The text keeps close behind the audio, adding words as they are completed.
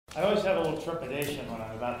I always have a little trepidation when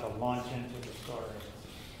I'm about to launch into the story.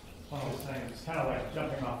 It's one of those things, it's kind of like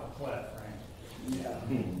jumping off a cliff, right?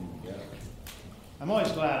 Yeah. I'm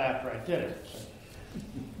always glad after I did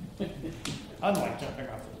it. Unlike jumping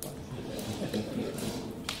off a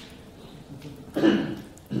cliff.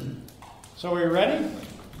 So are you ready?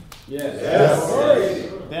 Yes.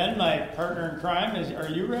 Yes. Ben, my partner in crime, are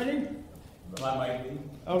you ready? I might be.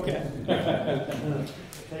 Okay.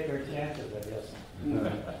 Take our chances, I guess.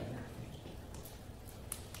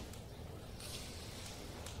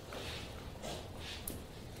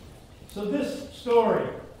 So this story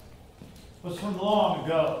was from long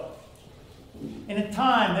ago, in a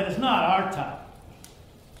time that is not our time.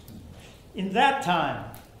 In that time,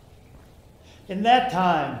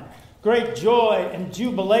 great joy and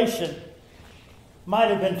jubilation might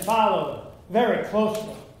have been followed very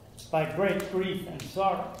closely by great grief and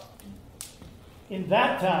sorrow. In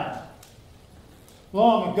that time,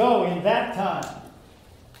 long ago in that time,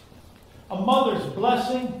 a mother's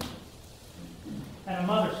blessing and a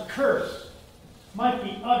mother's curse might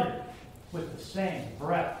be uttered with the same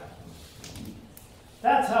breath.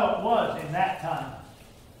 That's how it was in that time.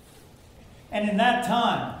 And in that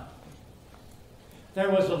time, there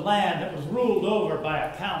was a land that was ruled over by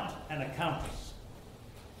a count and a countess.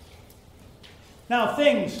 Now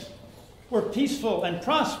things were peaceful and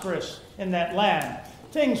prosperous in that land.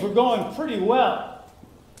 Things were going pretty well.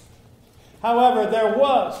 However, there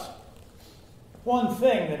was one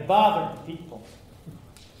thing that bothered people.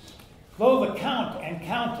 Though the count and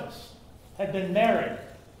countess had been married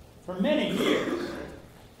for many years,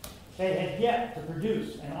 they had yet to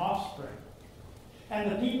produce an offspring.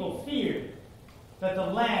 And the people feared that the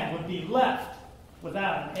land would be left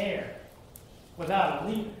without an heir, without a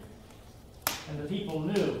leader. And the people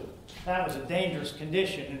knew that was a dangerous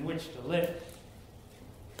condition in which to live.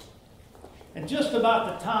 And just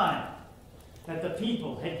about the time that the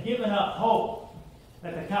people had given up hope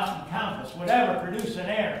that the count and countess would ever produce an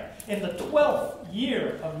heir, in the 12th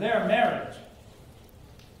year of their marriage,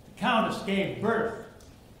 the countess gave birth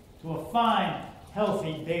to a fine,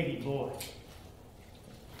 healthy baby boy.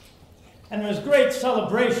 And there was great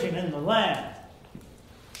celebration in the land.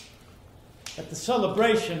 But the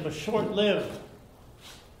celebration was short-lived.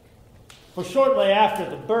 For shortly after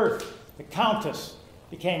the birth, the countess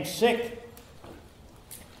became sick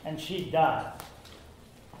and she died.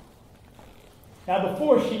 Now,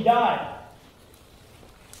 before she died,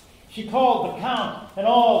 she called the count and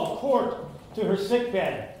all the court to her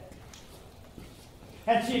sickbed.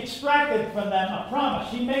 And she extracted from them a promise.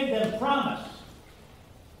 She made them promise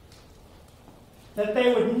that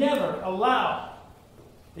they would never allow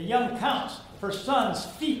the young count's, her son's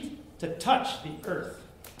feet to touch the earth.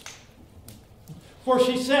 For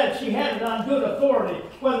she said she had it on good authority,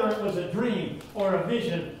 whether it was a dream or a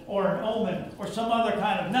vision or an omen or some other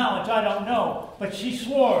kind of knowledge, I don't know. But she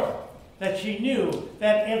swore that she knew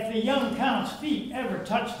that if the young count's feet ever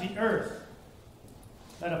touched the earth,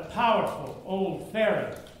 that a powerful old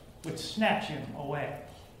fairy would snatch him away.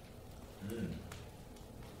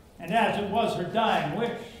 And as it was her dying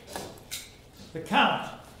wish, the count,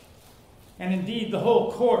 and indeed the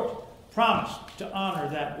whole court, promised to honor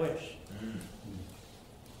that wish.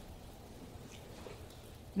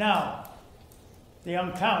 Now, the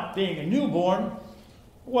young count, being a newborn,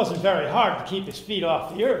 it wasn't very hard to keep his feet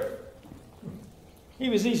off the earth. He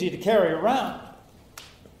was easy to carry around.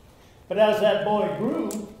 But as that boy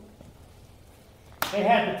grew, they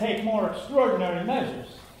had to take more extraordinary measures.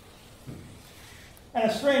 And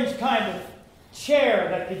a strange kind of chair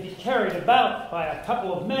that could be carried about by a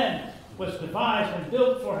couple of men was devised and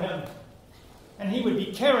built for him. And he would be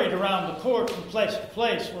carried around the court from place to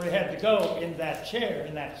place where he had to go in that chair,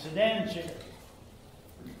 in that sedan chair.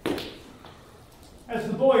 As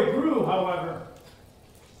the boy grew, however,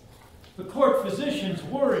 the court physicians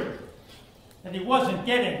worried that he wasn't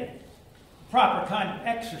getting the proper kind of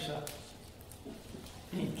exercise,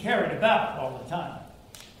 being carried about all the time.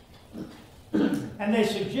 And they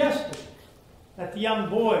suggested that the young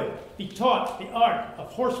boy be taught the art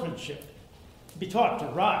of horsemanship, be taught to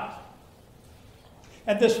ride.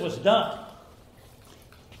 And this was done.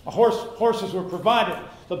 Horses were provided.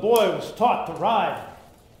 The boy was taught to ride.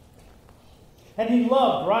 And he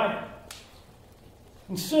loved riding.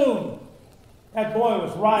 And soon, that boy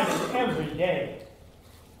was riding every day.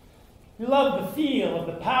 He loved the feel of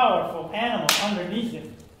the powerful animal underneath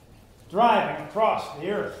him, driving across the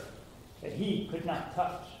earth that he could not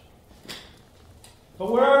touch.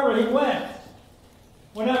 But wherever he went,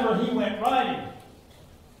 whenever he went riding,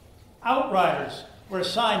 outriders were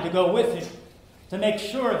assigned to go with him to make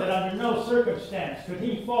sure that under no circumstance could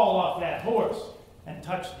he fall off that horse and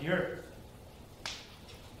touch the earth.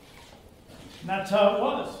 And that's how it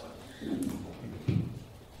was.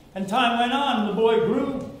 And time went on, the boy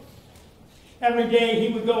grew. Every day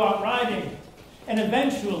he would go out riding, and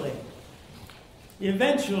eventually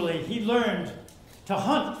he learned to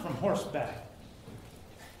hunt from horseback.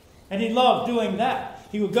 And he loved doing that.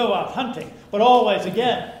 He would go out hunting, but always,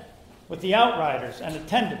 again, with the outriders and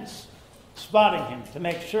attendants spotting him to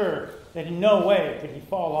make sure that in no way could he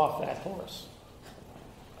fall off that horse.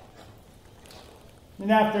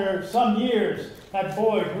 And after some years, that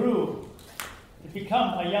boy grew to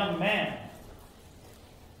become a young man.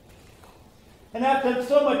 And after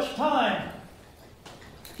so much time,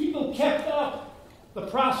 people kept up the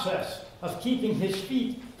process of keeping his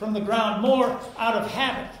feet from the ground more out of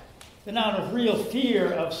habit than out of real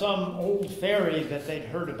fear of some old fairy that they'd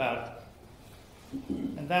heard about.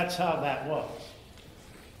 And that's how that was.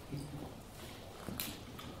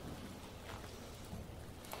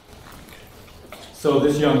 So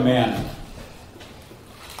this young man,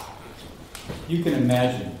 you can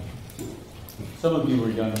imagine, some of you were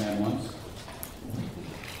young men once.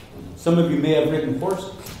 Some of you may have ridden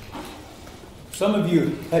horses. Some of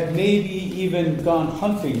you had maybe even gone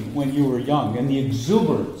hunting when you were young, and the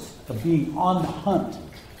exuberance of being on the hunt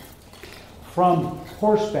from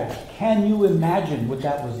horseback. Can you imagine what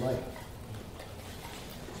that was like?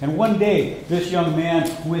 And one day, this young man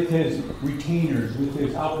with his retainers, with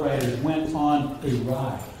his outriders, went on a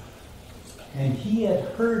ride. And he had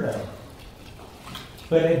heard of,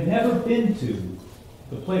 but had never been to,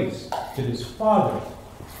 the place that his father,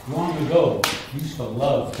 long ago, used to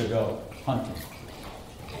love to go hunting.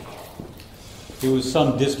 It was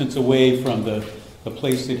some distance away from the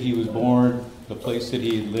place that he was born, the place that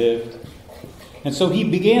he lived. And so he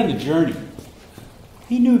began the journey.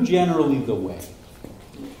 He knew generally the way.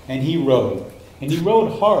 And he rode. And he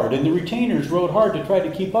rode hard. And the retainers rode hard to try to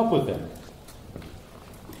keep up with him.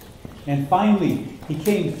 And finally, he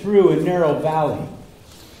came through a narrow valley.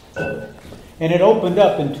 And it opened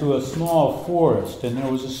up into a small forest. And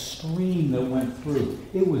there was a stream that went through.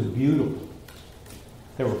 It was beautiful.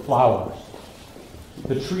 There were flowers.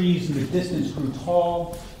 The trees in the distance grew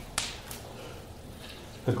tall.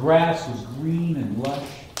 The grass was green and lush.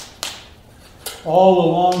 All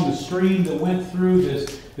along the stream that went through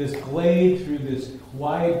this glade, through this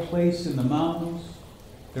wide place in the mountains,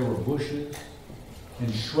 there were bushes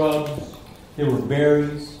and shrubs. There were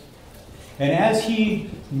berries. And as he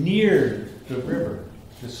neared the river,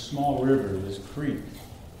 this small river, this creek,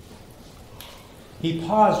 he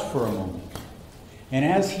paused for a moment. And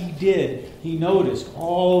as he did, he noticed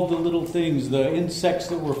all the little things, the insects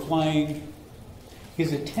that were flying.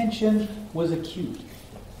 His attention was acute.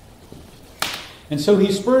 And so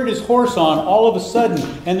he spurred his horse on all of a sudden,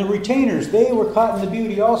 and the retainers, they were caught in the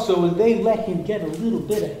beauty also, and they let him get a little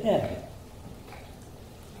bit ahead.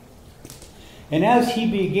 And as he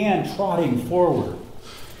began trotting forward,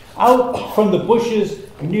 out from the bushes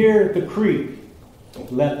near the creek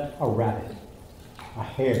leapt a rabbit, a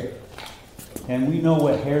hare. And we know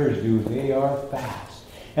what hares do. They are fast.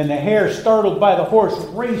 And the hare, startled by the horse,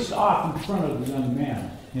 raced off in front of the young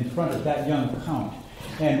man, in front of that young count.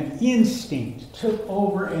 And instinct took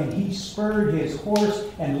over, and he spurred his horse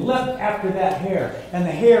and leapt after that hare. And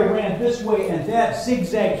the hare ran this way and that,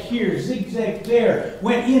 zigzag here, zigzag there,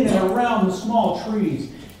 went in and around the small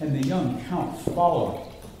trees. And the young count followed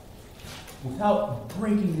without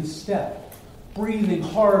breaking his step, breathing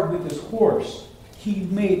hard with his horse. He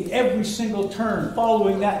made every single turn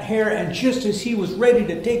following that hare, and just as he was ready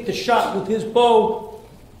to take the shot with his bow,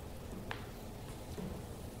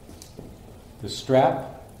 the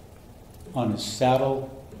strap on his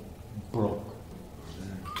saddle broke.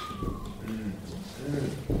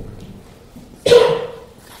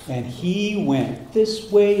 And he went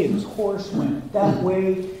this way, and his horse went that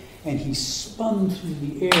way, and he spun through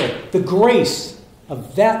the air. The grace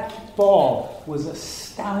of that fall was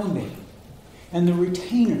astounding. And the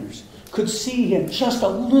retainers could see him just a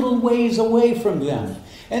little ways away from them.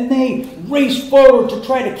 And they raced forward to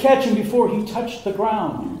try to catch him before he touched the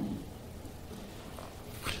ground.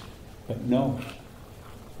 But no.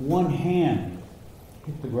 One hand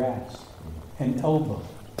hit the grass. An elbow.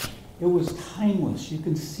 It was timeless. You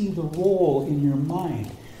can see the roll in your mind.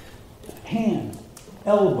 Hand,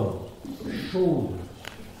 elbow, shoulder,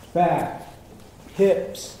 back,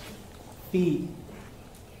 hips, feet.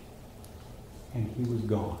 And he was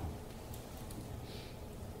gone.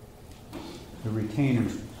 The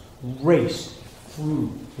retainers raced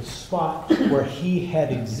through the spot where he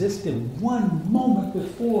had existed one moment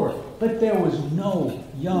before, but there was no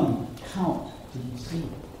young count to be seen.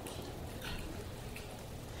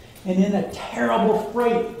 And in a terrible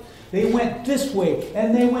fright, they went this way,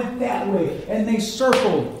 and they went that way, and they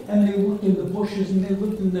circled, and they looked in the bushes, and they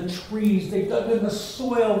looked in the trees, they dug in the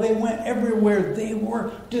soil, they went everywhere. They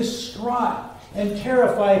were distraught, and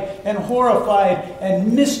terrified, and horrified,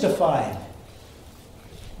 and mystified.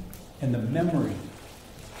 And the memory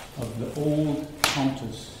of the old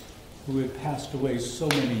countess who had passed away so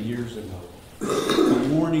many years ago, the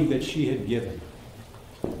warning that she had given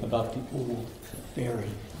about the old fairy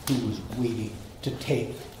who was waiting to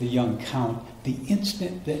take the young count, the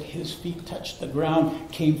instant that his feet touched the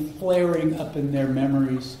ground, came flaring up in their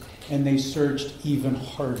memories, and they surged even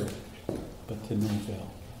harder, but to no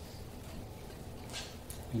avail.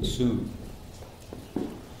 And soon,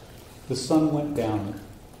 the sun went down,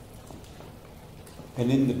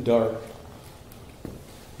 and in the dark,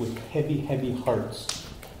 with heavy, heavy hearts,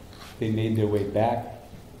 they made their way back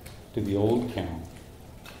to the old count,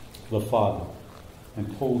 the father,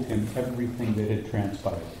 and told him everything that had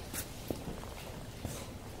transpired.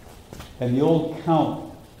 And the old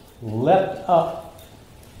count leapt up,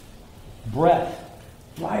 breath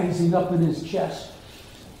rising up in his chest.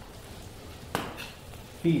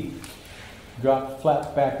 Feet dropped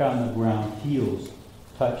flat back on the ground, heels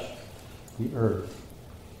touched the earth.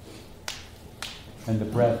 And the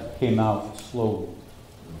breath came out slowly.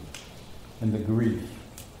 And the grief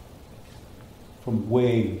from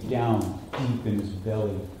way down deep in his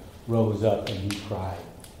belly rose up, and he cried.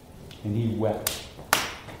 And he wept.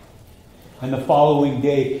 And the following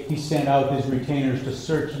day he sent out his retainers to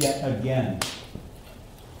search yet again.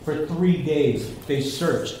 For 3 days they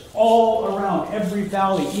searched all around every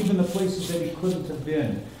valley, even the places that he couldn't have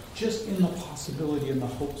been, just in the possibility and the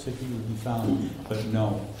hopes that he would be found. But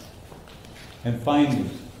no. And finally,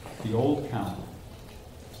 the old count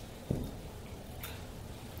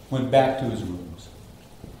went back to his rooms.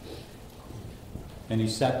 And he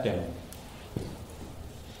sat down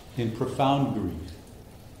in profound grief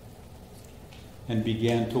and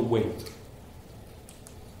began to wait,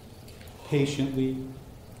 patiently,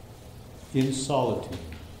 in solitude,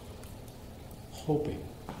 hoping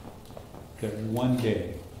that one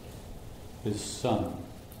day his son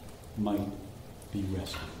might be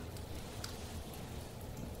rescued.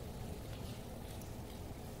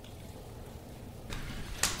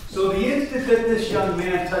 So the instant that this young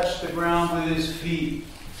man touched the ground with his feet,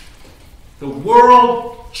 the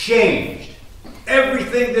world changed.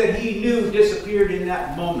 Everything that he knew disappeared in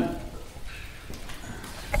that moment.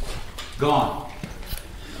 Gone.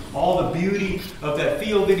 All the beauty of that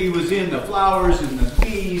field that he was in, the flowers and the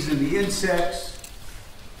bees and the insects.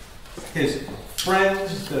 His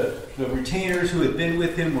friends, the retainers who had been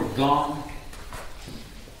with him were gone.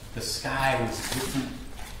 The sky was different.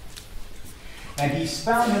 And he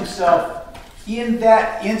found himself in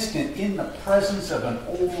that instant in the presence of an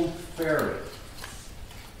old fairy.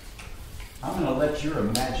 I'm going to let your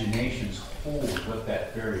imaginations hold what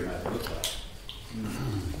that fairy might look like.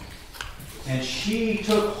 And she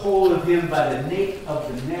took hold of him by the nape of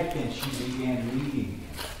the neck, and she began leading him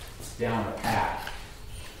down a path.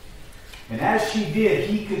 And as she did,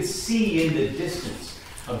 he could see in the distance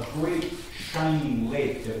a great shining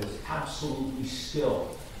lake that was absolutely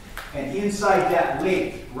still. And inside that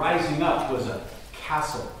lake, rising up, was a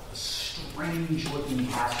castle, a strange-looking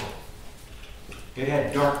castle. It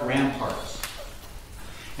had dark ramparts.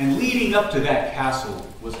 And leading up to that castle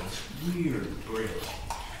was a weird bridge.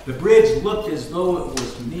 The bridge looked as though it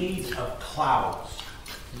was made of clouds.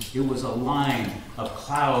 It was a line of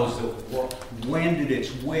clouds that wended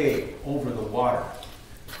its way over the water.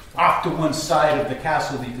 Off to one side of the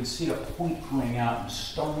castle, you could see a point growing out and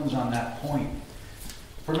stones on that point.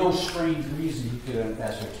 For no strange reason he could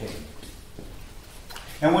ascertain.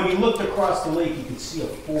 And when he looked across the lake, he could see a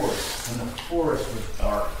forest, and the forest was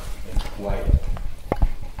dark and quiet.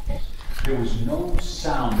 There was no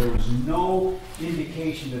sound, there was no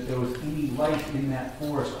indication that there was any light in that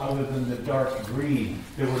forest other than the dark green.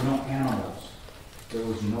 There were no animals. There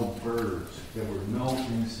was no birds. There were no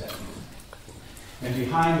insects. And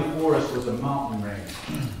behind the forest was a mountain range.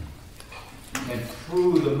 And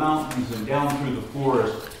through the mountains and down through the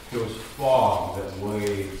forest, there was fog that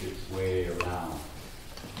waved its way around.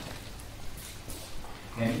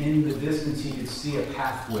 And in the distance, he could see a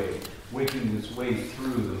pathway waking its way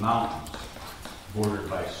through the mountains, bordered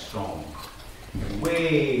by stone. And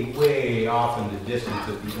way, way off in the distance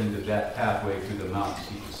at the end of that pathway through the mountains,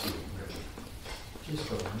 he could see a river.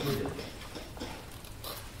 Just a river.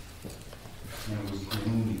 And it was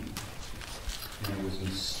gloomy. And it was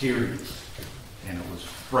mysterious. And it was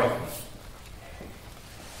frightening.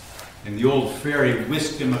 And the old fairy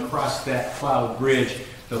whisked him across that cloud bridge.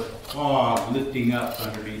 The fog lifting up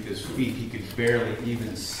underneath his feet. He could barely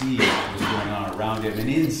even see what was going on around him. And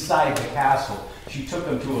inside the castle, she took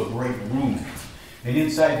him to a great room. And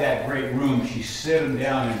inside that great room, she set him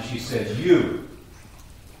down and she said, "You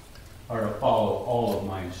are to follow all of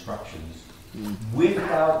my instructions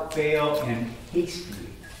without fail and hastily.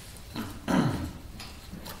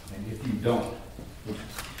 And if you don't,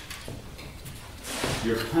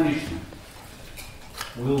 your punishment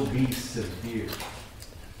will be severe.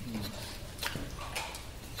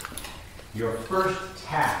 Your first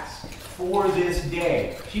task for this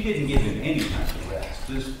day," she didn't give him any time to rest.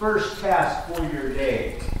 "This first task for your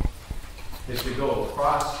day is to go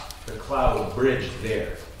across the cloud bridge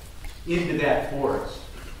there, into that forest,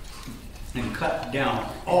 and cut down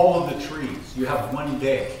all of the trees. You have one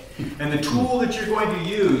day. And the tool that you're going to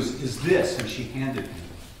use is this," and she handed me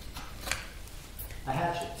a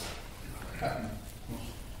hatchet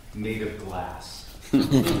made of glass.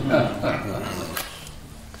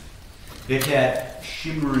 It had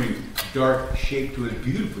shimmering dark shape to it,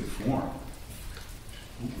 beautifully formed.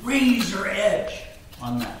 Razor edge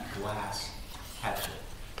on that glass hatchet.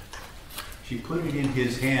 She put it in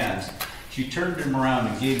his hands. She turned him around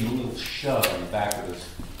and gave him a little shove on the back of his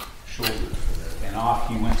shoulder. And off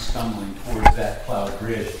he went stumbling towards that cloud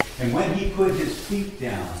bridge. And when he put his feet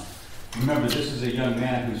down, remember this is a young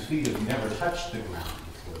man whose feet have never touched the ground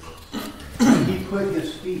before. When he put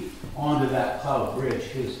his feet onto that cloud bridge,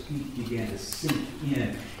 his feet began to sink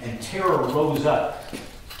in, and terror rose up.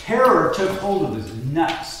 Terror took hold of his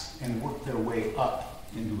nuts and worked their way up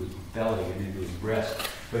into his belly and into his breast.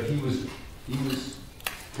 But he was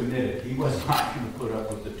committed. He was not going to put up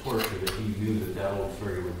with the torture that he knew that old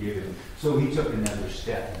fairy would give him. So he took another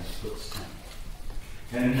step and his foot sank.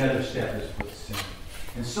 And another step, his foot sank.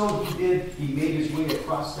 And so he did. He made his way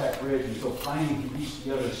across that bridge until finally he reached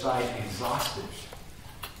the other side exhausted.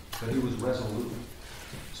 But he was resolute.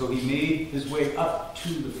 So he made his way up to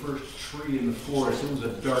the first tree in the forest. It was a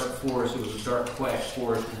dark forest. It was a dark, quiet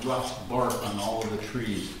forest with rough bark on all of the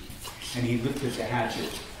trees. And he lifted the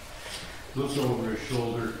hatchet, looked over his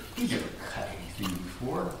shoulder. He never cut anything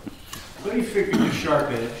before. But he figured the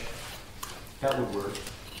sharp edge, that would work.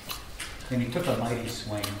 And he took a mighty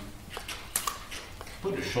swing,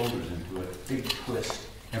 put his shoulders into it, big twist.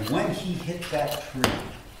 And when he hit that tree,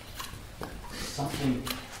 something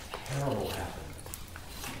terrible happened.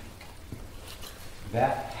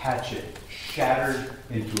 That hatchet shattered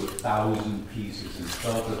into 1,000 pieces and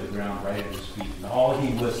fell to the ground right at his feet. And all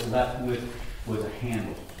he was left with was a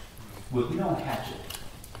handle, with no hatchet.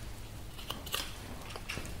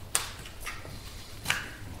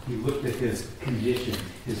 He looked at his condition,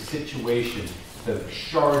 his situation, the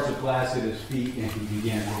shards of glass at his feet, and he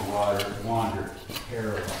began to wander,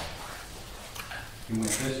 terrified. He went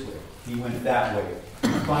this way. He went that way.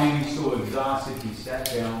 Finally, so exhausted, he sat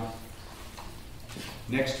down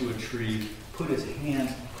next to a tree, put his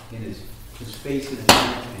hands in his face in his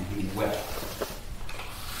hands, and he wept.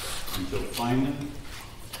 Until finally,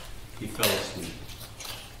 he fell asleep.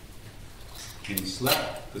 And he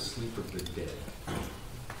slept the sleep of the dead,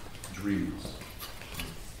 dreamless.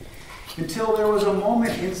 Until there was a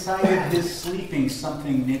moment inside of his sleeping,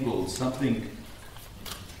 something niggled, something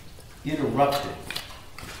interrupted.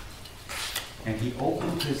 And he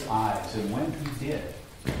opened his eyes, and when he did,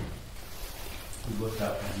 he looked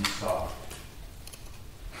up and he saw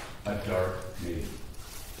a dark maiden.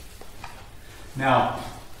 Now,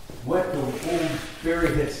 what the old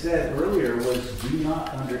fairy had said earlier was, do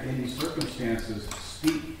not under any circumstances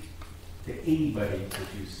speak to anybody that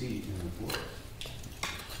you see in the forest.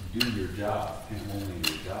 Do your job and only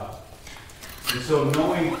your job. And so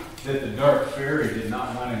knowing that the dark fairy did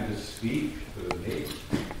not want him to speak to the maiden,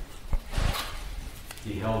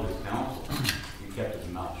 he held his counsel. He kept his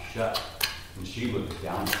mouth shut. And she looked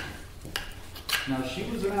down at him. Now, she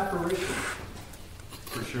was an apparition,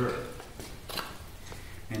 for sure.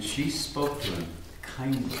 And she spoke to him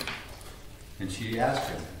kindly. And she asked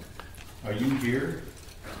him, "Are you here?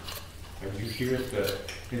 Are you here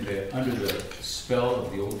under the spell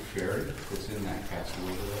of the old fairy that's in that castle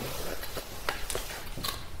over there?"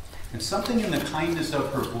 And something in the kindness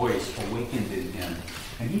of her voice awakened in him.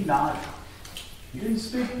 And he nodded. He didn't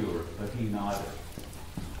speak to her, but he nodded.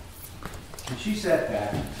 And she sat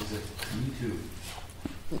back and said, "Me too.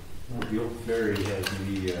 The old fairy has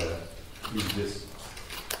me in this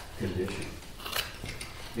condition.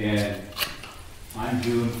 And I'm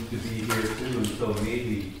doomed to be here too until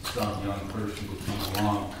maybe some young person will come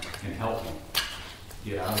along and help me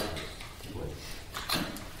get out of this place."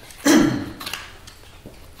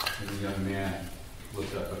 And the young man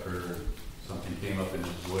looked up at her, and something came up in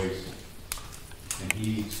his voice. And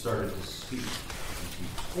he started to speak. And he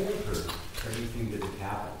told her everything that had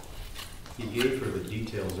happened. He gave her the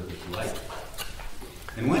details of his life.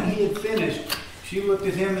 And when he had finished, she looked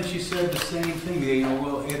at him and she said the same thing. You know,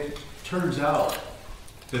 well, it turns out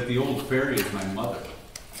that the old fairy is my mother.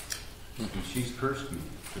 And she's cursed me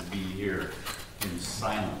to be here in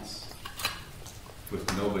silence with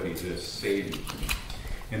nobody to save me.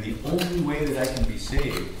 And the only way that I can be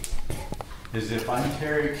saved is if I'm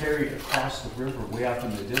carried across the river way out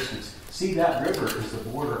in the distance. See, that river is the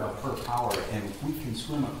border of her power, and if we can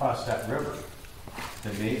swim across that river,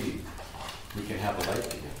 then maybe we can have a life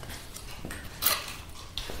together.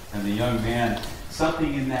 And the young man,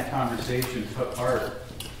 something in that conversation took heart,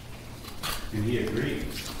 and he agreed.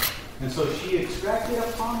 And so she extracted a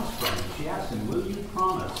promise from him. She asked him, will you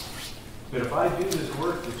promise that if I do this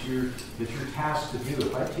work that you're tasked to do,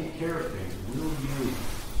 if I take care of things, will you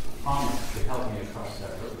promise to help me across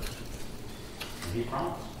that river? And he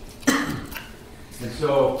promised. And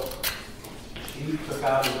so she took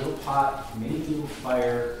out a little pot, made a little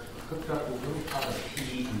fire, cooked up a little pot of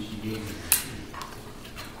tea, and she gave him the tea.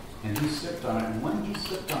 And he sipped on it, and when he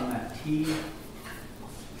sipped on that tea,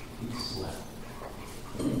 he slept.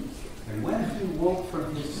 And when he woke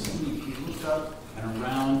from his sleep, he looked up and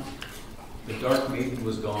around. The dark maiden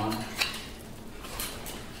was gone.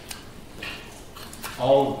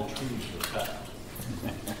 All of the trees were cut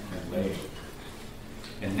and laid.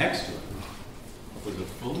 And next to him was a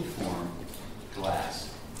fully formed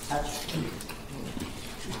glass hatchet.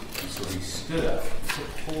 And so he stood up, took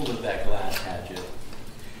hold of that glass hatchet,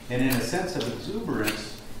 and in a sense of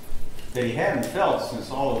exuberance that he hadn't felt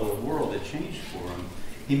since all of the world had changed for him,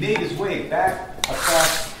 he made his way back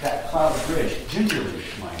across that cloud bridge, gingerly,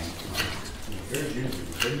 mind, very gingerly.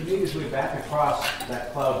 But he made his way back across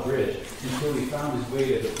that cloud bridge until he found his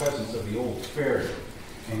way to the presence of the old fairy.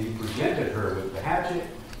 And he presented her with the hatchet.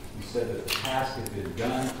 He said that the task had been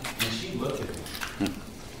done, and she looked at him.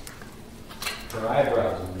 Her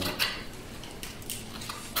eyebrows were knit.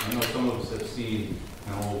 I know some of us have seen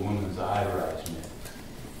an old woman's eyebrows knit.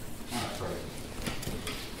 Not right.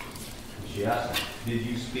 And she asked him, did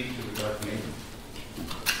you speak to the dark maiden?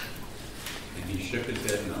 And he shook his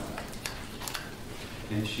head no.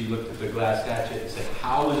 And she looked at the glass hatchet and said,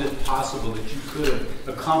 how is it possible that you could have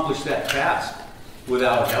accomplished that task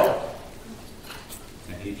without help?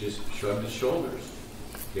 And he just shrugged his shoulders.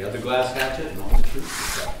 He had the glass hatchet and all the truth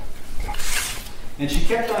was out. And she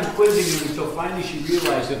kept on quizzing him until finally she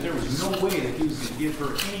realized that there was no way that he was going to give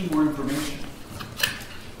her any more information.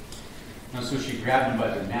 And so she grabbed him by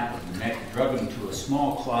the nape of the neck, drug him to a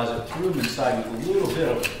small closet, threw him inside with a little bit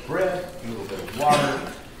of bread, a little bit of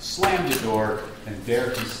water, slammed the door, and there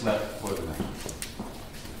he slept for the night.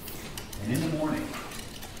 And in the morning,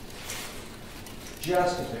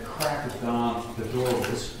 just at the crack of dawn, the door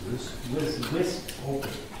whisked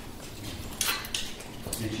open.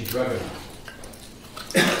 And she drug him out.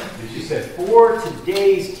 And she said, for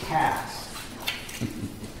today's task,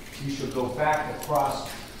 you shall go back across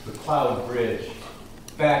the cloud bridge,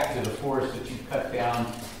 back to the forest that you cut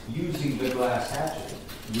down using the glass hatchet.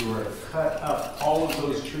 You were to cut up all of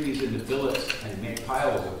those trees into billets and make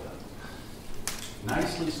piles of them.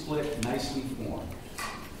 Nicely split, nicely formed.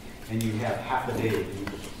 And you have half a day to do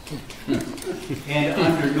it. And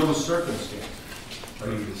under no circumstance are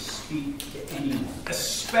you to speak to anyone,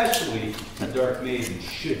 especially the dark maiden,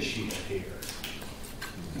 should she appear.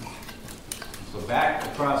 So back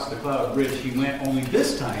across the cloud bridge he went, only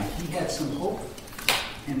this time he had some hope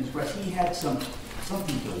in his breast. He had something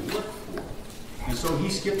to work for. And so he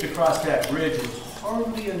skipped across that bridge with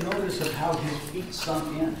hardly a notice of how his feet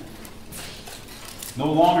sunk in.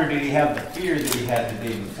 No longer did he have the fear that he had the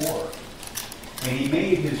day before. And he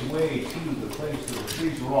made his way to the place where the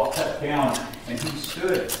trees were all cut down, and he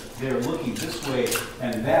stood there looking this way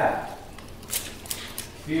and that.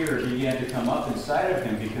 Fear began to come up inside of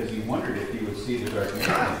him because he wondered if he would see the dark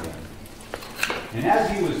maiden again. And as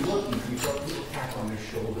he was looking, he felt a little tap on his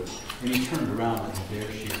shoulder, and he turned around, and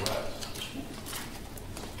there she was.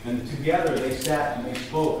 And together they sat and they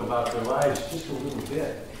spoke about their lives just a little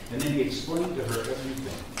bit. And then he explained to her everything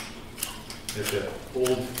that the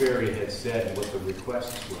old fairy had said and what the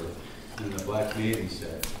requests were. And the black maiden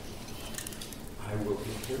said, I will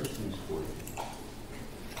take care of things for you.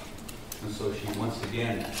 And so she once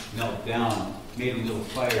again knelt down, made a little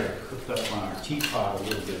fire, cooked up on her teapot a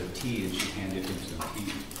little bit of tea, and she handed him some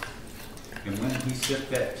tea. And when he sipped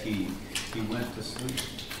that tea, he went to sleep.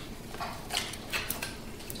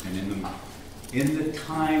 And in the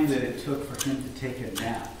time that it took for him to take a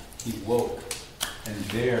nap, he woke And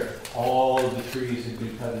there, all of the trees had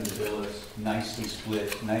been cut into billets, nicely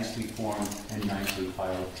split, nicely formed, and nicely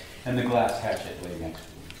piled. And the glass hatchet lay next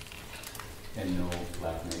to him. And no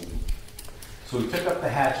black maiden. So he took up the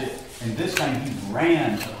hatchet, and this time he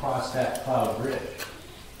ran across that cloud bridge.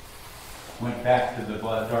 Went back to the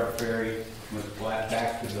dark ferry, went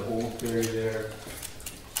back to the old ferry there,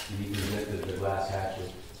 and he presented the glass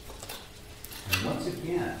hatchet. And once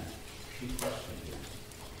again, she questioned him.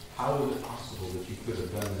 How is it possible that you could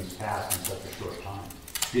have done this task in such a short time?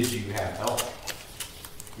 Did you have help?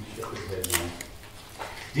 He shook his head no.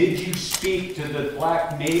 Did you speak to the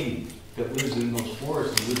black maiden that lives in those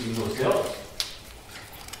forests and lives in those hills?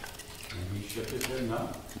 And he shook his head no.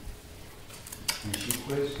 And she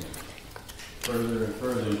quizzed him further and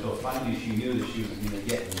further until finally she knew that she was going to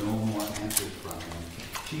get no more answers from him.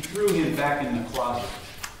 She threw him back in the closet.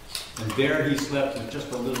 And there he slept with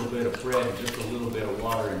just a little bit of bread and just a little bit of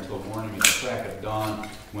water until morning at the crack of dawn,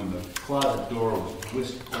 when the closet door was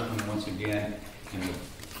whisked open once again, and the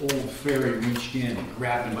old fairy reached in and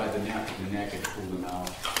grabbed him by the neck and pulled him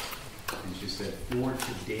out. And she said, "For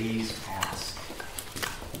today's task,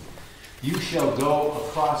 you shall go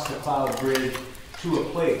across the cloud bridge to a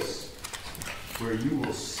place where you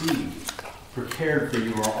will see, prepared for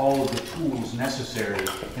you are all of the tools necessary,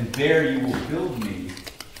 and there you will build me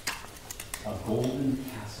a golden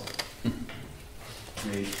castle,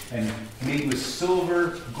 made with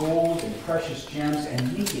silver, gold, and precious gems,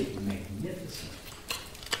 and make it magnificent.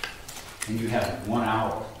 And you have 1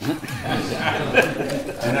 hour.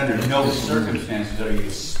 And under no circumstances are you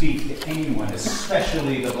to speak to anyone,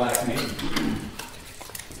 especially the black maiden."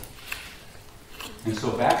 And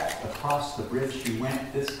so back across the bridge he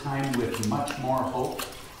went, this time with much more hope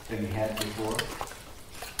than he had before.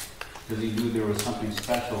 Because he knew there was something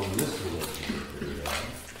special in this relationship that he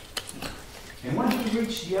had. And when he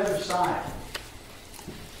reached the other side,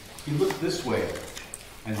 he looked this way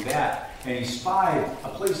and that, and he spied a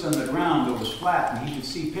place on the ground that was flat, and he could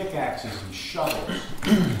see pickaxes and shovels.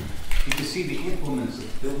 He could see the implements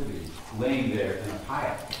of building laying there in a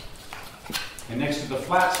pile. And next to the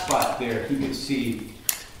flat spot there, he could see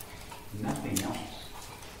nothing else.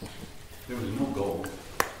 There was no gold.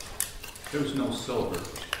 There was no silver.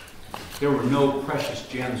 There were no precious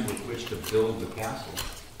gems with which to build the castle.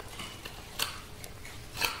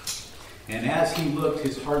 And as he looked,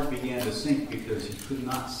 his heart began to sink because he could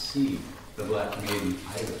not see the black maiden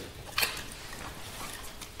either.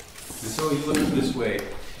 And so he looked this way,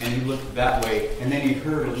 and he looked that way, and then he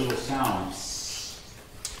heard a little sound.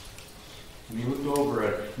 And he looked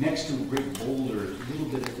over next to a great boulder, a little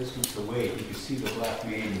bit of distance away. He could see the black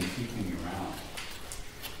maiden peeking around.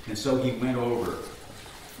 And so he went over.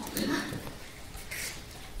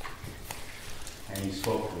 And he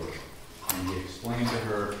spoke to her. And he explained to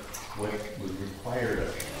her what was required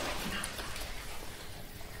of him.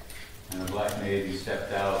 And the black maiden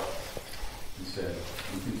stepped out and said,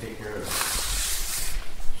 "You can take care of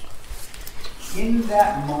it." In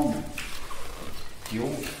that moment, the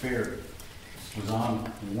old fairy was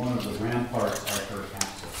on one of the ramparts of her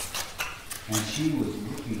castle. And she was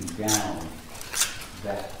looking down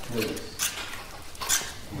that place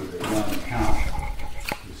where the young count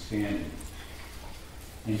was standing.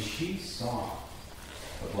 And she saw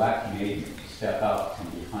the black maiden step out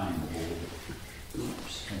from behind the boulder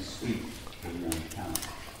and speak to the young count.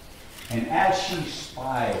 And as she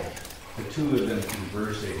spied the two of them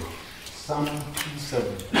conversing, some piece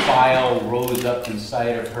of bile rose up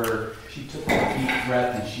inside of her. She took a deep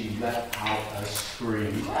breath and she let out a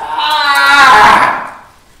scream. Ah!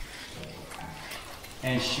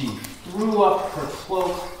 And she threw up her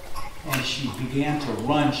cloak and she began to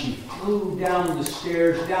run. She flew down the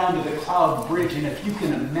stairs, down to the cloud bridge, and if you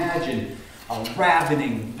can imagine a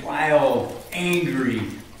ravening, wild, angry,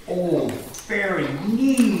 old fairy,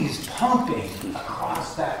 knees pumping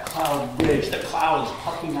across that cloud bridge, the clouds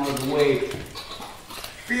puffing out of the way,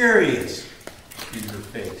 furious in her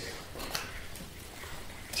face.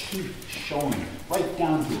 Teeth showing right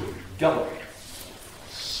down to her gullet,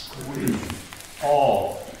 screaming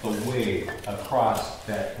all the way across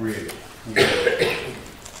that bridge. The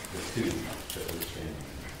two that were standing.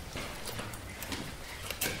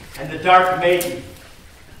 And the dark maiden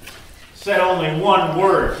said only one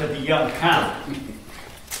word to the young count.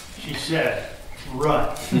 She said, "Run."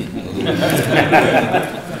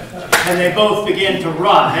 And they both began to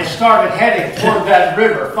run. They started heading toward that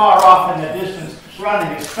river, far off in the distance,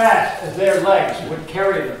 running as fast as their legs would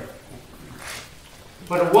carry them.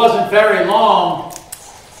 But it wasn't very long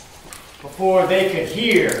before they could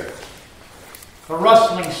hear the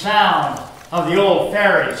rustling sound of the old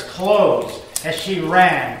fairy's clothes as she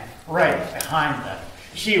ran right behind them.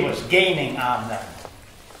 She was gaining on them.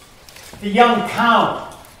 The young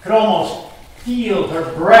count could almost feel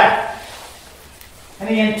her breath, and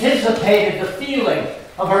he anticipated the feeling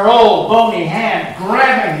of her old bony hand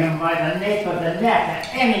grabbing him by the nape of the neck at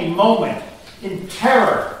any moment. In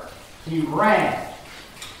terror, he ran.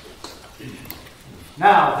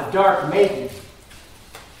 Now, the dark maiden,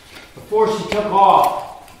 before she took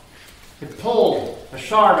off, had pulled a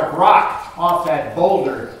shard of rock off that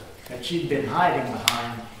boulder that she'd been hiding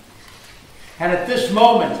behind. And at this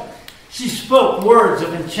moment, she spoke words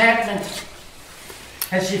of enchantment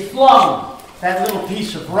as she flung that little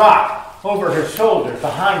piece of rock over her shoulder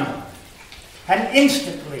behind them. And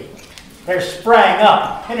instantly, there sprang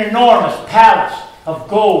up an enormous palace of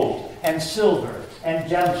gold and silver and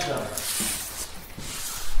gemstones.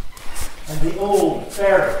 And the old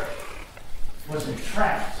fairy was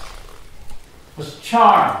entranced, was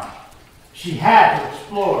charmed. She had to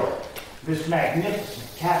explore this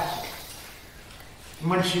magnificent castle. And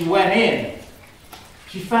when she went in,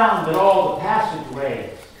 she found that all the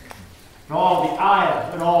passageways, and all the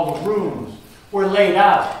aisles, and all the rooms were laid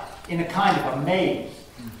out in a kind of a maze.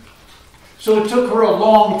 So it took her a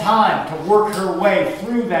long time to work her way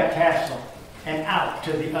through that castle and out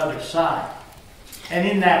to the other side. And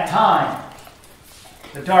in that time,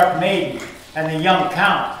 the dark maiden and the young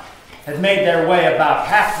count had made their way about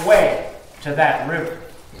halfway to that river.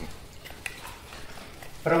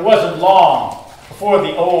 But it wasn't long before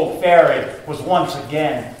the old fairy was once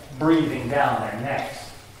again breathing down their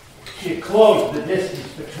necks. She had closed the distance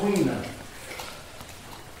between them.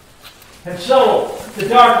 And so the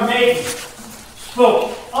dark maiden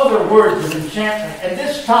spoke other words of enchantment, and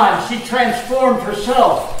this time she transformed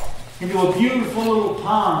herself into a beautiful little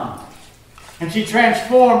pond. And she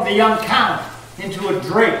transformed the young count into a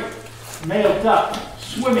drake, mailed up,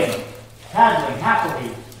 swimming, paddling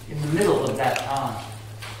happily in the middle of that pond.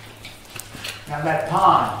 Now that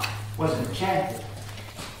pond was enchanted,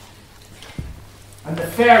 and the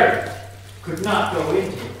fairy could not go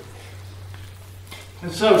into it.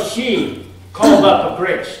 And so she called up a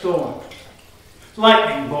great storm.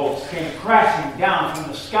 Lightning bolts came crashing down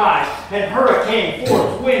from the sky, then hurricane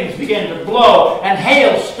force winds began to blow, and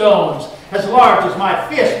hailstones as large as my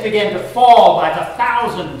fist began to fall by the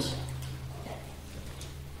thousands.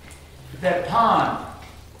 But that pond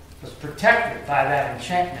was protected by that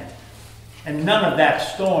enchantment, and none of that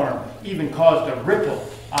storm even caused a ripple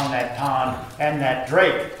on that pond, and that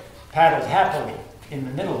drake paddled happily in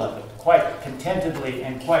the middle of it, quite contentedly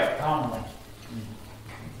and quite calmly.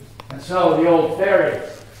 And so the old fairy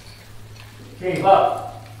gave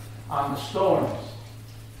up on the storms,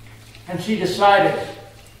 and she decided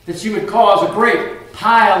that she would cause a great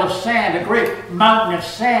pile of sand, a great mountain of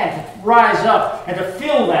sand to rise up and to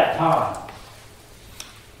fill that pond.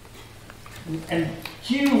 And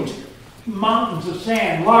huge mountains of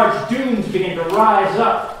sand, large dunes began to rise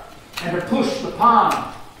up and to push the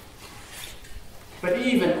pond. But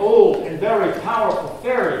even old and very powerful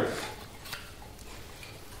fairies,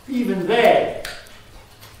 even they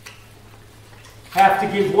have to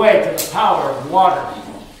give way to the power of water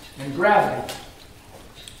and gravity.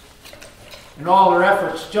 And all their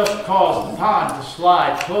efforts just caused the pond to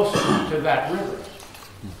slide closer to that river.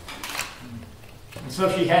 And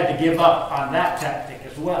so she had to give up on that tactic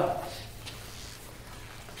as well.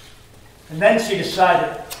 And then she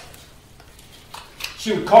decided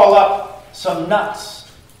she would call up some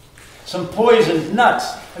nuts, some poisoned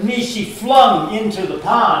nuts, and these she flung into the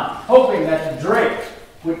pond, hoping that the drake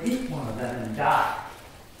would eat one of them and die.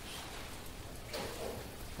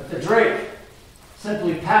 But the drake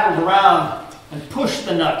simply paddled around and pushed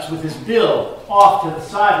the nuts with his bill off to the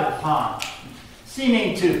side of the pond,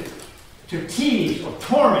 seeming to tease or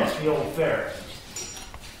torment the old fairy.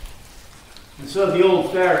 And so the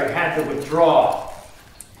old fairy had to withdraw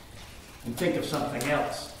and think of something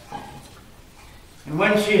else. And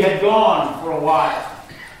when she had gone for a while,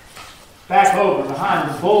 back over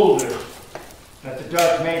behind the boulder that the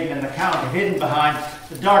dark maiden and the count had hidden behind,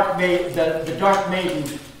 the dark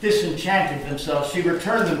maiden disenchanted themselves. She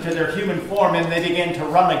returned them to their human form, and they began to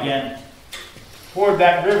run again toward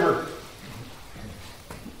that river.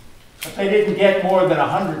 But they didn't get more than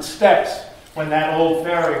 100 steps when that old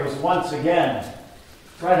fairy was once again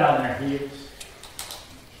right on their heels.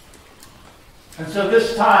 And so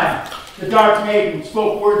this time, the dark maiden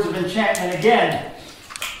spoke words of enchantment again,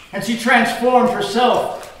 and she transformed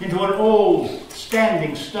herself into an old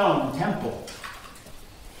standing stone temple.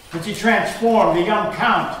 And she transformed the young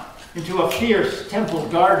count into a fierce temple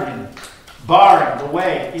guardian, barring the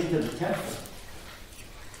way into the temple.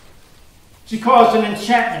 She caused an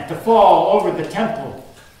enchantment to fall over the temple,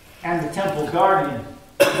 and the temple guardian.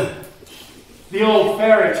 The old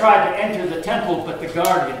fairy tried to enter the temple, but the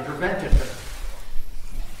guardian prevented her.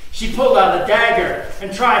 She pulled out a dagger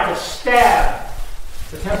and tried to stab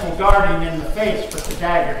the temple guardian in the face, but the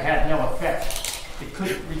dagger had no effect. It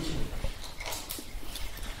couldn't reach him.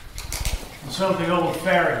 And so the old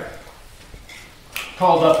fairy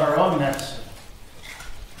called up her own medicine,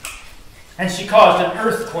 and she caused an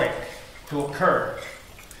earthquake to occur.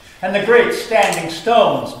 And the great standing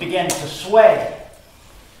stones began to sway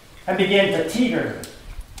and began to teeter.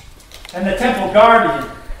 And the temple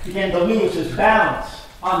guardian began to lose his balance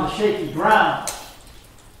on the shaky ground.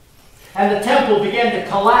 And the temple began to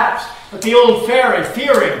collapse, but the old fairy,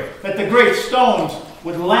 fearing that the great stones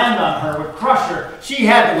would land on her, would crush her, she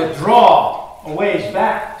had to withdraw a ways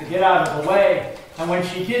back to get out of the way. And when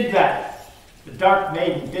she did that, the dark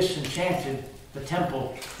maiden disenchanted the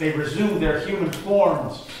temple. They resumed their human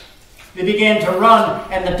forms. They began to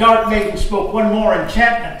run, and the dark maiden spoke one more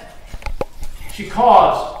enchantment. She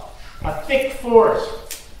caused a thick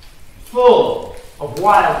forest full of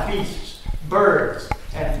wild beasts, birds,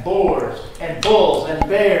 and boars, and bulls, and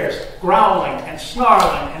bears, growling, and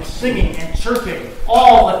snarling, and singing, and chirping.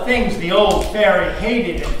 All the things the old fairy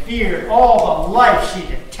hated and feared, all the life she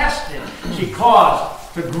detested, she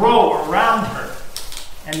caused to grow around her.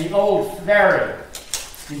 And the old fairy,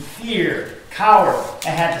 in fear, cowered,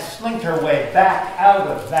 and had to slink her way back out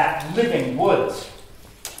of that living woods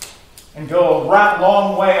and go a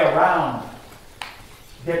long way around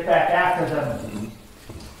to get back after them.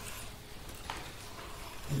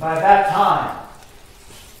 And by that time,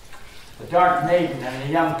 the dark maiden and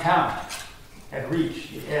the young count had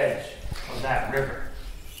reached the edge of that river.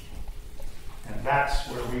 And that's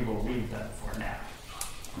where we will leave them for now.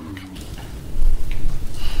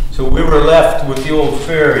 So we were left with the old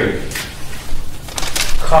fairy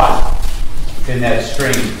caught in that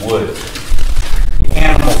strange wood. The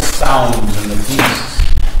animal sounds and the beasts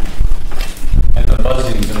and the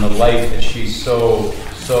buzzings and the light that she so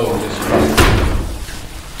distrusted,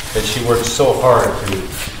 that she worked so hard to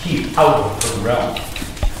keep out of her realm.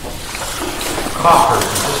 Caught her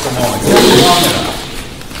for just a moment,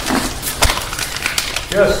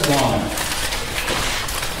 just long enough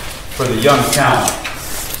for the young count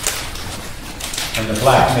and the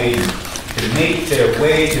black maiden to make their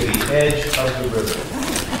way to the edge of the river.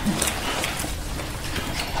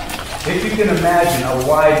 If you can imagine a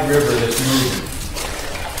wide river that's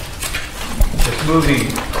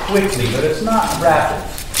moving quickly, but it's not rapid,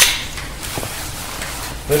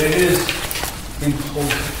 but it is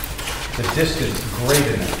imposing. The distance great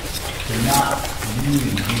enough to not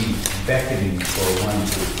really be beckoning for one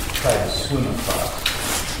to try to swim across.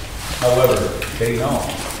 However, they know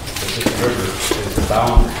that this river is the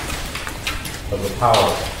boundary of the power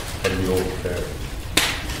of the old fairy.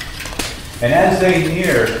 And as they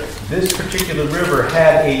near, this particular river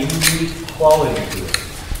had a unique quality to it.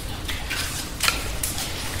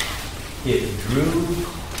 It drew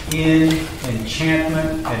in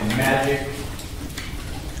enchantment and magic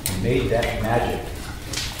and made that magic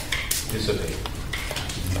dissipate.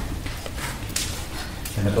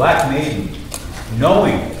 And the black maiden,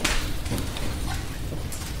 knowing it,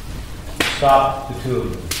 stopped the two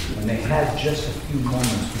of them, and they had just a few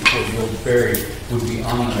moments before the old fairy would be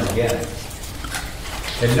on them again.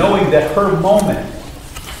 And knowing that her moment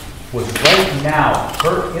was right now,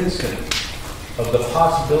 her instant of the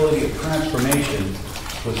possibility of transformation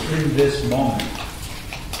was in this moment.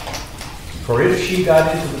 For if she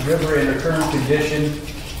got into the river in her current condition,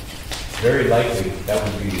 very likely that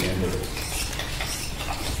would be the end of it.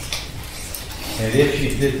 And if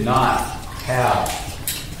she did not have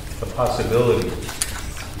the possibility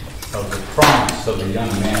of the promise of the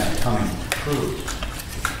young man coming true,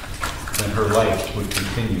 then her life would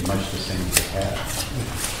continue much the same as it had.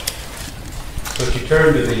 So she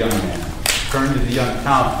turned to the young man, turned to the young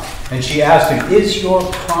count, and she asked him, "Is your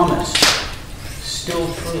promise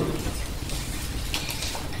still true?"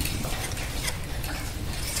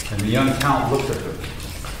 And the young count looked at her,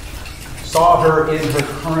 saw her in her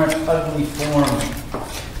current ugly form,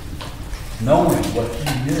 knowing what he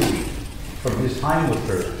knew from his time with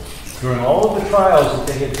her during all of the trials that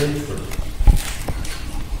they had been through.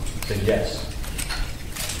 Said yes.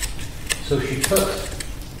 So she took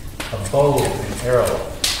a bow and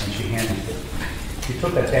arrow and she handed it to him. She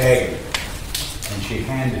took a dagger and she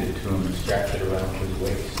handed it to him and strapped it around his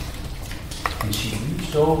waist. And she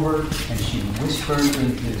reached over and she whispered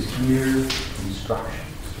in his ear instructions.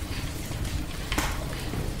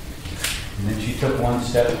 And then she took one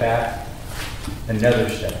step back, another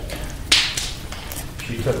step back.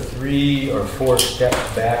 She took 3 or 4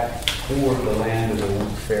 steps back toward the land of the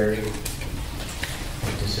old fairy,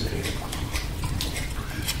 it disappeared.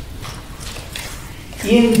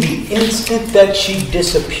 In the instant that she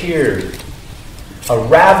disappeared, a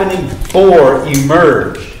ravening boar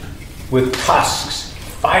emerged with tusks,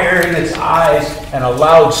 fire in its eyes, and a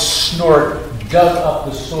loud snort dug up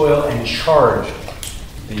the soil and charged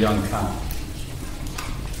the young count.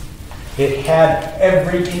 It had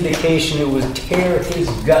every indication it would tear his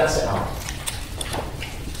guts out.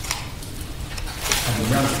 And the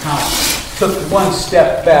young count took one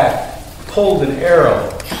step back, pulled an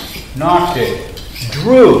arrow, nocked it,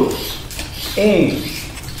 drew, aimed,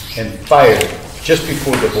 and fired just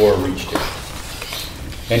before the boar reached it.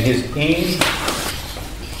 And his aim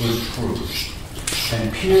was true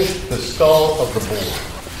and pierced the skull of the boar.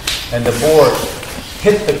 And the boar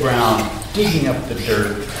hit the ground, digging up the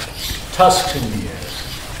dirt, tusks in the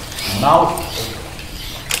air, mouth open.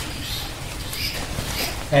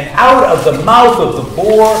 And out of the mouth of the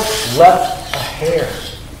boar leapt a hare.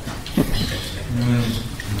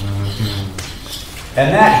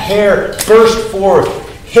 And that hare burst forth,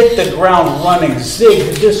 hit the ground running,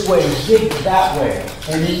 zigged this way, zigged that way.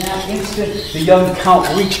 And in that instant, the young count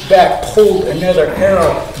reached back, pulled another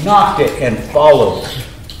arrow, nocked it, and followed.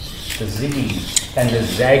 The zigging and the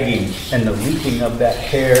zagging and the leaping of that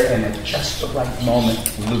hare, and at just the right moment,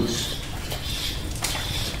 loosed.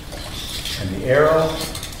 And the arrow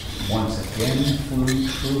once again flew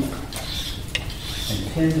true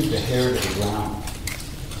and pinned the hare to the ground.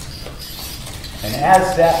 And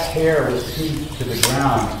as that hare was pinned to the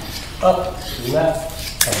ground, up leapt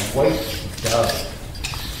a white dove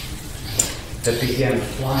that began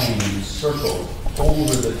flying in a circle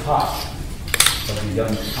over the top of the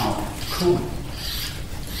young count, cooing,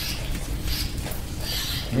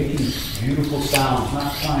 making beautiful sounds,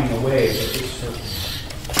 not flying away, but just circling.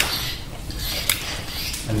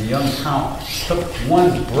 And the young count took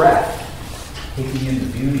one breath, taking in the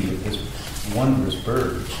beauty of this wondrous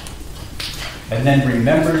bird, and then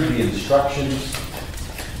remembered the instructions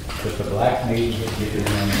that the black maiden had given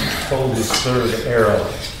him, pulled his third arrow,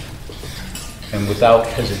 and without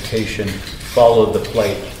hesitation followed the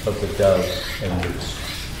flight of the dove and loosed.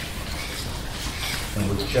 And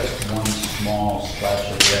with just one small splash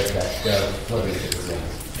of red, that dove fluttered to the wind.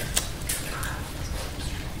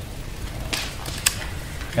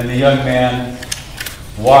 And the young man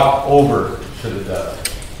walked over to the dove,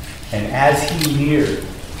 and as he neared,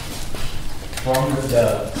 from the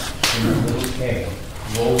dove in a little egg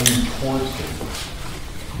rolling towards him,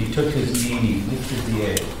 he took his knee and he lifted the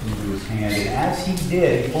egg into his hand. And as he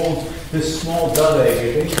did, he holds this small dove egg.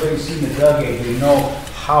 If anybody's seen a dove egg, they know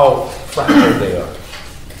how fragile they are.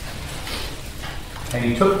 And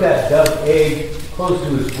he took that dove egg close to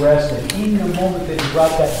his breast, and in the moment that he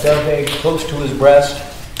brought that dove egg close to his breast,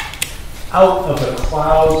 out of the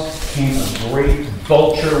clouds came a great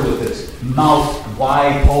vulture with its mouth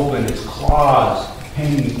wide open, its claws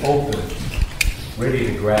hanging open, ready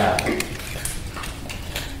to grab,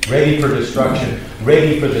 ready for destruction,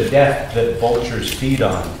 ready for the death that vultures feed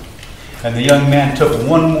on. And the young man took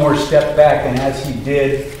one more step back, and as he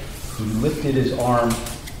did, he lifted his arm.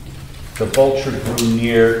 The vulture grew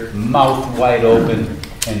near, mouth wide open,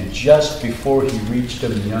 and just before he reached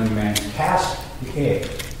him, the young man cast the egg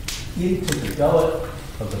into the gullet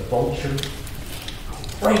of the vulture,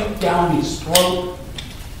 right down his throat.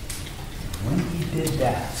 When he did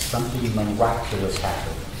that, something miraculous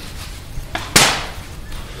happened.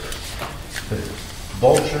 The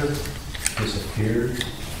vulture disappeared,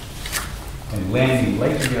 and landing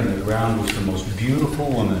lightly on the ground was the most beautiful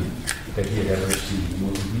woman that he had ever seen, the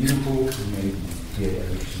most beautiful maiden he had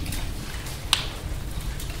ever seen.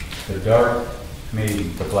 The dark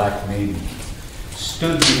maiden, the black maiden,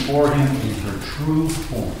 stood before him in her true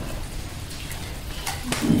form.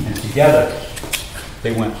 And together,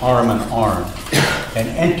 they went arm in arm and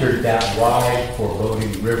entered that wide,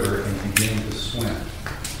 foreboding river and began to swim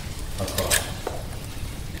across.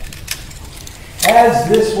 As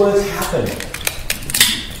this was happening,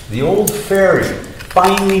 the old fairy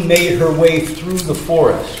finally made her way through the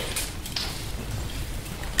forest.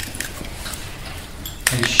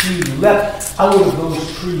 And she leapt out of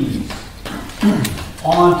those trees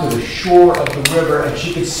onto the shore of the river, and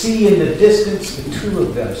she could see in the distance the two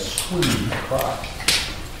of them swimming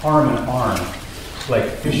across, arm in arm, like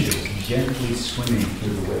fishes gently swimming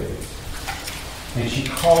through the waves. And she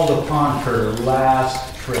called upon her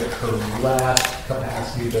last trick, her last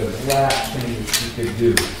capacity, the last thing that she could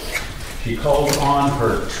do. She called on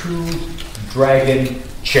her two-dragon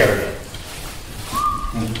chariot.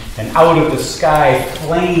 And out of the sky,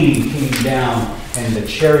 flame came down and the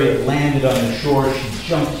chariot landed on the shore. She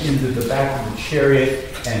jumped into the back of the chariot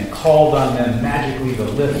and called on them magically to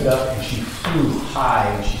lift up, and she flew high,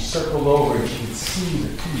 and she circled over, and she could see the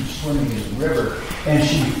two swimming in the river, and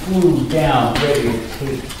she flew down, ready to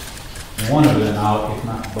take one of them out, if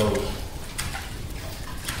not both.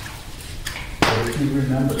 But if you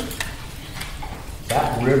remember,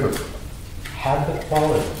 that river had the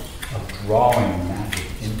quality of drawing magic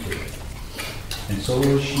into it. And so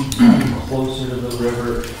as she came closer to the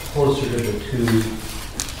river, closer to the tube,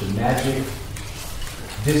 the magic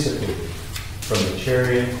dissipated from the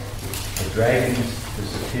chariot. The dragons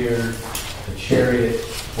disappeared. The chariot,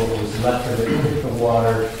 what was left of it, hit the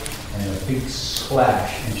water, and a big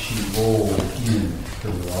splash, and she rolled into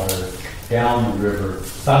the water, down the river,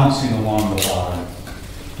 bouncing along the bottom,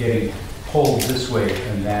 getting pulled this way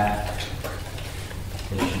and that,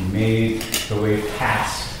 as she made the way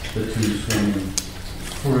past the two swimming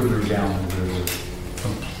further down the river,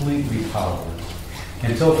 completely powerless,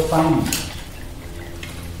 until finally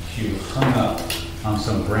she was hung up on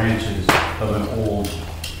some branches of an old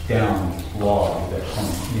down log that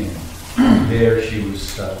hung in. And there she was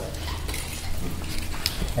stuck.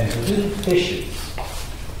 And the little fishes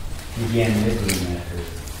began nibbling at her,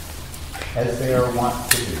 as they are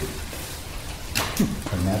wont to do.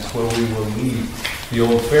 And that's where we will leave the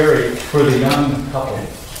old fairy for the young couple.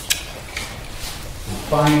 Who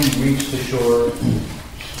finally reached the shore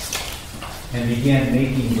and began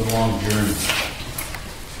making the long journey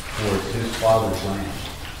towards his father's land.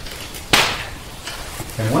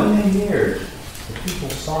 And when they neared, the people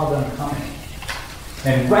saw them coming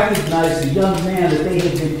and recognized the young man that they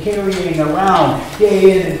had been carrying around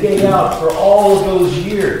day in and day out for all of those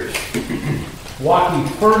years, walking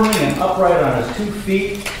firmly and upright on his 2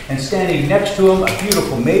 feet, and standing next to him, a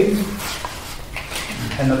beautiful maiden.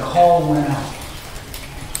 And the call went out.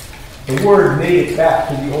 The word made it back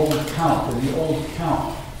to the old count, and the old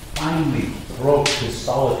count finally broke his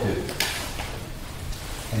solitude.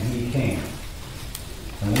 And he came.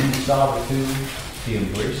 And when he saw the two, he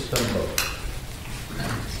embraced them both.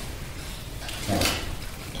 Now,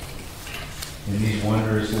 in these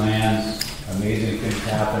wondrous lands, amazing things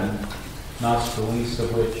happen, not the least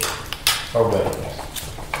of which are weddings.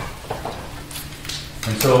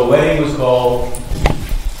 And so a wedding was called,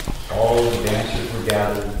 all the dancers were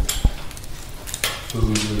gathered,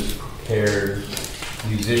 food was prepared,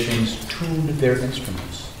 musicians tuned their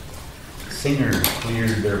instruments, singers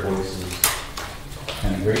cleared their voices,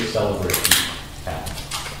 and a great celebration happened.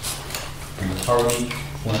 And the party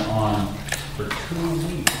went on for 2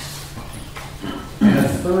 weeks, and a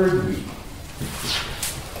 3rd week.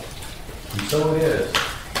 And so it is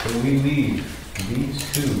that we leave these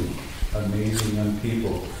two amazing young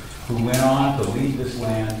people who went on to lead this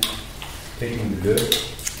land, taking the good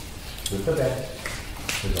with the bad,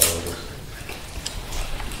 as all of us.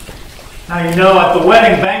 Now you know, at the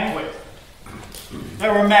wedding banquet,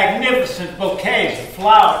 there were magnificent bouquets of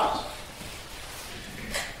flowers.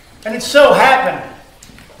 And it so happened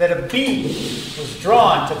that a bee was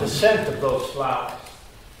drawn to the scent of those flowers.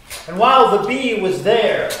 And while the bee was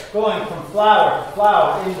there, going from flower to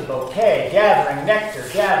flower in the bouquet, gathering nectar,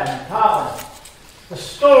 gathering pollen, the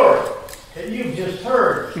story that you've just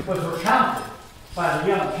heard was recounted by the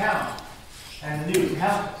young count and the new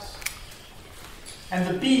countess. And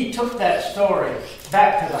the bee took that story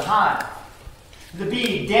back to the hive. The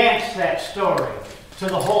bee danced that story to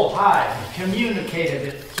the whole hive and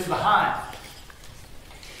communicated it to the hive.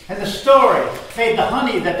 And the story made the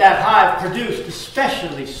honey that that hive produced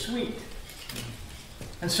especially sweet.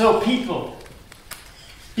 And so people,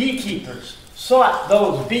 beekeepers, sought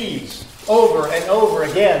those bees over and over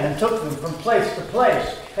again and took them from place to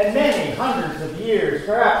place. And many hundreds of years,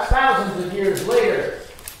 perhaps thousands of years later,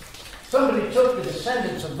 somebody took the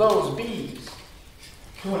descendants of those bees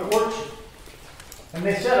to an orchard. And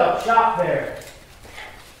they set up shop there.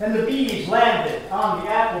 And the bees landed on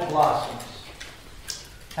the apple blossoms.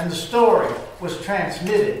 And the story was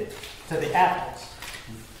transmitted to the apples.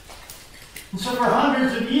 And so for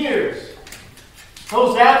hundreds of years,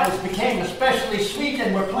 those apples became especially sweet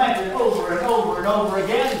and were planted over and over and over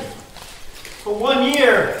again. But one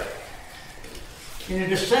year, in a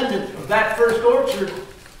descendant of that first orchard,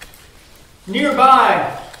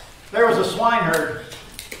 nearby, there was a swineherd.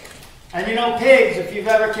 And you know, pigs, if you've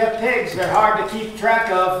ever kept pigs, they're hard to keep track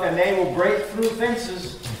of, and they will break through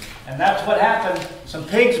fences. And that's what happened. Some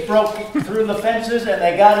pigs broke through the fences, and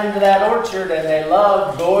they got into that orchard, and they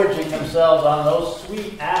loved gorging themselves on those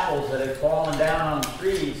sweet apples that had fallen down on the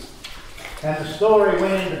trees. And the story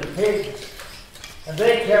went into the pigs. And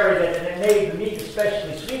they carried it, and it made the meat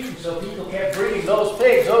especially sweet, and so people kept breeding those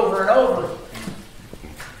pigs over and over.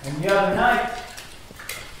 And the other night,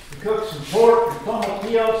 we cooked some pork and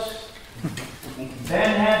tomatillos.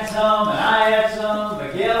 Ben had some, and I had some,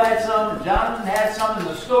 Miguel had some, and Jonathan had some, and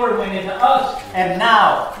the story went into us, and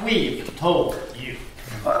now we've told you.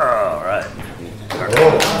 All right.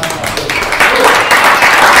 Oh.